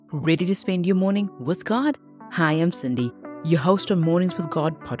Ready to spend your morning with God? Hi, I'm Cindy, your host on Mornings with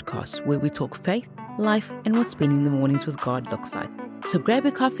God podcast, where we talk faith, life, and what spending the mornings with God looks like. So grab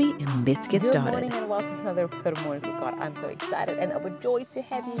your coffee and let's get started. Good morning and welcome to another episode of Mornings with God. I'm so excited and overjoyed to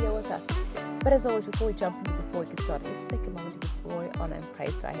have you here with us. But as always, before we get started, let's just take a moment to give glory, honor, and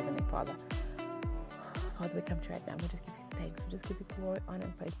praise to our Heavenly Father. Father, we come to you right now. We just give you thanks. We just give you glory, honor,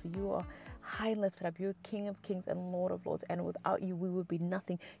 and praise. For you are high and lifted up. You're King of kings and Lord of lords. And without you, we would be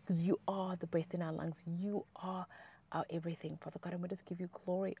nothing, because you are the breath in our lungs. You are our everything, Father God. And we just give you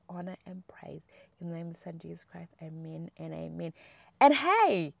glory, honor, and praise. In the name of the Son, Jesus Christ. Amen and amen. And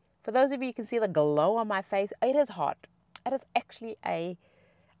hey, for those of you who can see the glow on my face, it is hot. It is actually I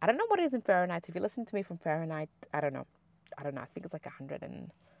don't know what it is in Fahrenheit. If you listen to me from Fahrenheit, I don't know. I think it's like 100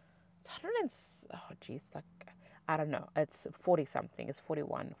 and... oh geez, like, I don't know. It's 40 something. It's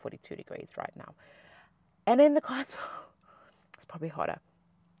 41, 42 degrees right now. And in the Cotswolds, it's probably hotter.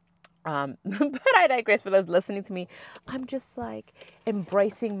 But I digress. For those listening to me, I'm just like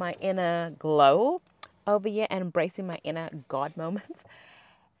embracing my inner glow over here and embracing my inner God moments.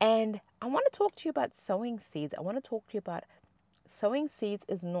 And I want to talk to you about sowing seeds. I want to talk to you about sowing seeds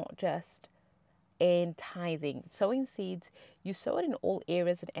is not just in tithing. Sowing seeds, you sow it in all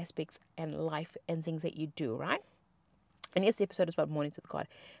areas and aspects and life and things that you do, right? And yes, the episode is about mornings with God.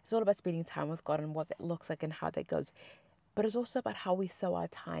 It's all about spending time with God and what that looks like and how that goes. But it's also about how we sow our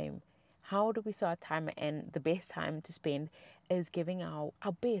time. How do we sow our time? And the best time to spend is giving our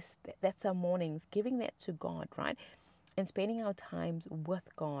best. That's our mornings, giving that to God, right? And spending our times with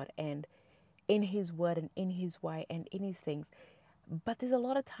God and in His Word and in His way and in His things. But there's a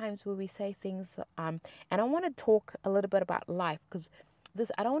lot of times where we say things, and I want to talk a little bit about life, because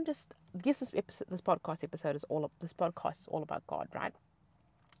this podcast is all about God, right?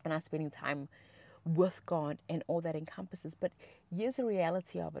 And us spending time with God and all that encompasses. But here's the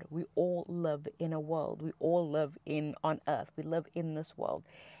reality of it: we all live in a world. We all live on earth. We live in this world.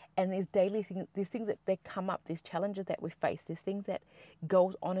 And there's daily things, there's things that come up, there's challenges that we face, there's things that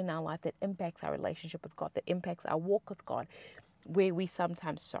goes on in our life that impacts our relationship with God, that impacts our walk with God, where we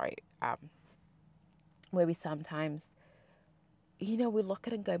sometimes, we look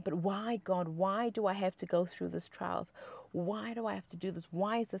at it and go, but why, God? Why do I have to go through these trials? Why do I have to do this?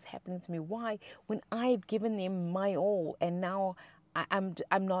 Why is this happening to me? Why, when I've given them my all, and now I'm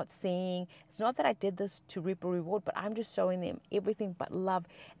not seeing, it's not that I did this to reap a reward, but I'm just showing them everything but love,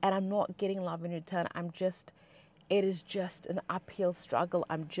 and I'm not getting love in return. It is just an uphill struggle.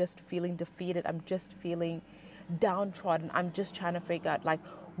 I'm just feeling defeated. I'm just feeling downtrodden. I'm just trying to figure out, like,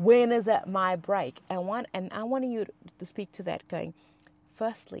 when is it my break? And I want you to speak to that, going,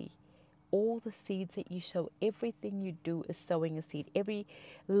 firstly, all the seeds that you sow, everything you do is sowing a seed. Every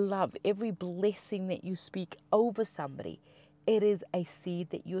love, every blessing that you speak over somebody, it is a seed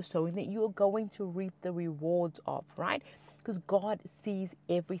that you're sowing, that you're going to reap the rewards of, right? Because God sees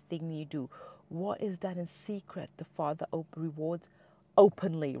everything you do. What is done in secret, the Father rewards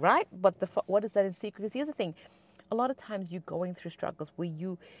openly, right? But what is done in secret is, here's the thing. A lot of times you're going through struggles where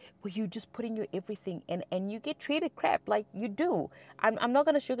you just put in your everything and you get treated crap, like you do. I'm not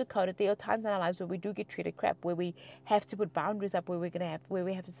going to sugarcoat it. There are times in our lives where we do get treated crap, where we have to put boundaries up, where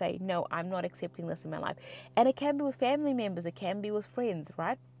we have to say, no, I'm not accepting this in my life. And it can be with family members, it can be with friends,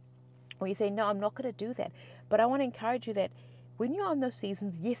 right? Where you say, no, I'm not going to do that. But I want to encourage you that when you're on those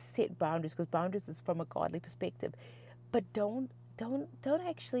seasons, yes, set boundaries, because boundaries is from a godly perspective. But don't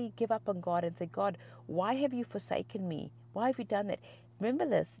actually give up on God and say, God, why have you forsaken me? Why have you done that? Remember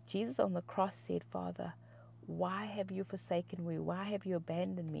this, Jesus on the cross said, Father, why have you forsaken me? Why have you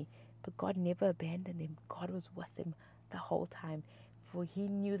abandoned me? But God never abandoned him. God was with him the whole time, for he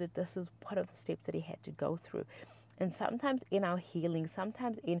knew that this is one of the steps that he had to go through. And sometimes in our healing,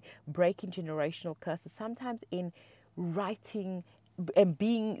 sometimes in breaking generational curses, sometimes in writing and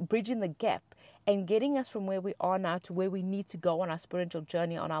bridging the gap and getting us from where we are now to where we need to go on our spiritual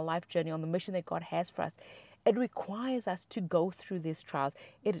journey, on our life journey, on the mission that God has for us, it requires us to go through these trials.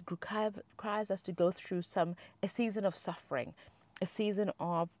 It requires us to go through a season of suffering, a season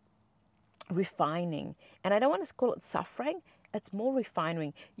of refining. And I don't want to call it suffering. It's more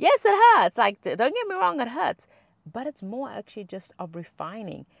refining. Yes, it hurts. Like, don't get me wrong, it hurts. But it's more actually just of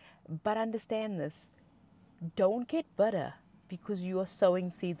refining. But understand this. Don't get bitter because you are sowing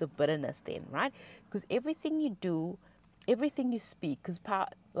seeds of bitterness then, right? Because everything you do, everything you speak, because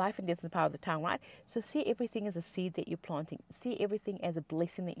life and death is the power of the tongue, right? So see everything as a seed that you're planting. See everything as a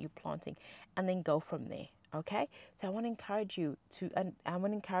blessing that you're planting, and then go from there, okay? So I want to encourage you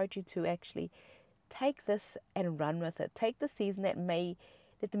to actually take this and run with it. Take the season that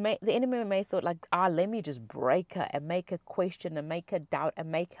that the enemy may thought like, let me just break her and make her question and make her doubt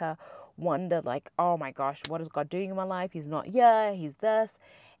and make her wonder like, oh my gosh, what is God doing in my life? He's not here, he's this,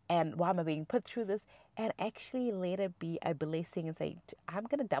 and why am I being put through this? And actually let it be a blessing and say, I'm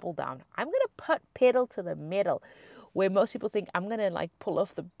going to double down. I'm going to put pedal to the metal, where most people think I'm going to like pull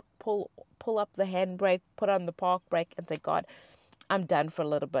up the handbrake, put on the park brake and say, God, I'm done for a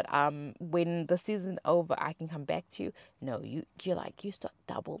little bit. When the season's over, I can come back to you. No, you start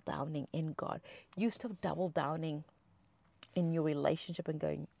double downing in God. You start double downing in your relationship and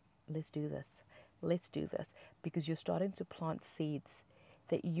going, let's do this. Let's do this. Because you're starting to plant seeds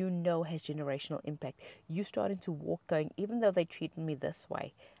that you know has generational impact. You're starting to walk going, even though they treat me this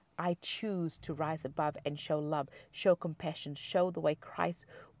way, I choose to rise above and show love, show compassion, show the way Christ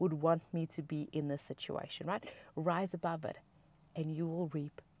would want me to be in this situation, right? Rise above it, and you will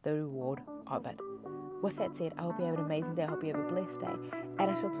reap the reward of it. With that said, I hope you have an amazing day. I hope you have a blessed day.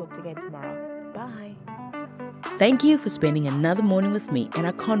 And I shall talk to you again tomorrow. Bye. Thank you for spending another morning with me, and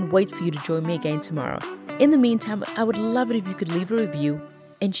I can't wait for you to join me again tomorrow. In the meantime, I would love it if you could leave a review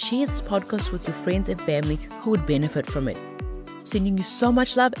and share this podcast with your friends and family who would benefit from it. Sending you so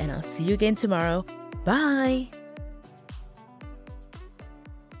much love, and I'll see you again tomorrow. Bye.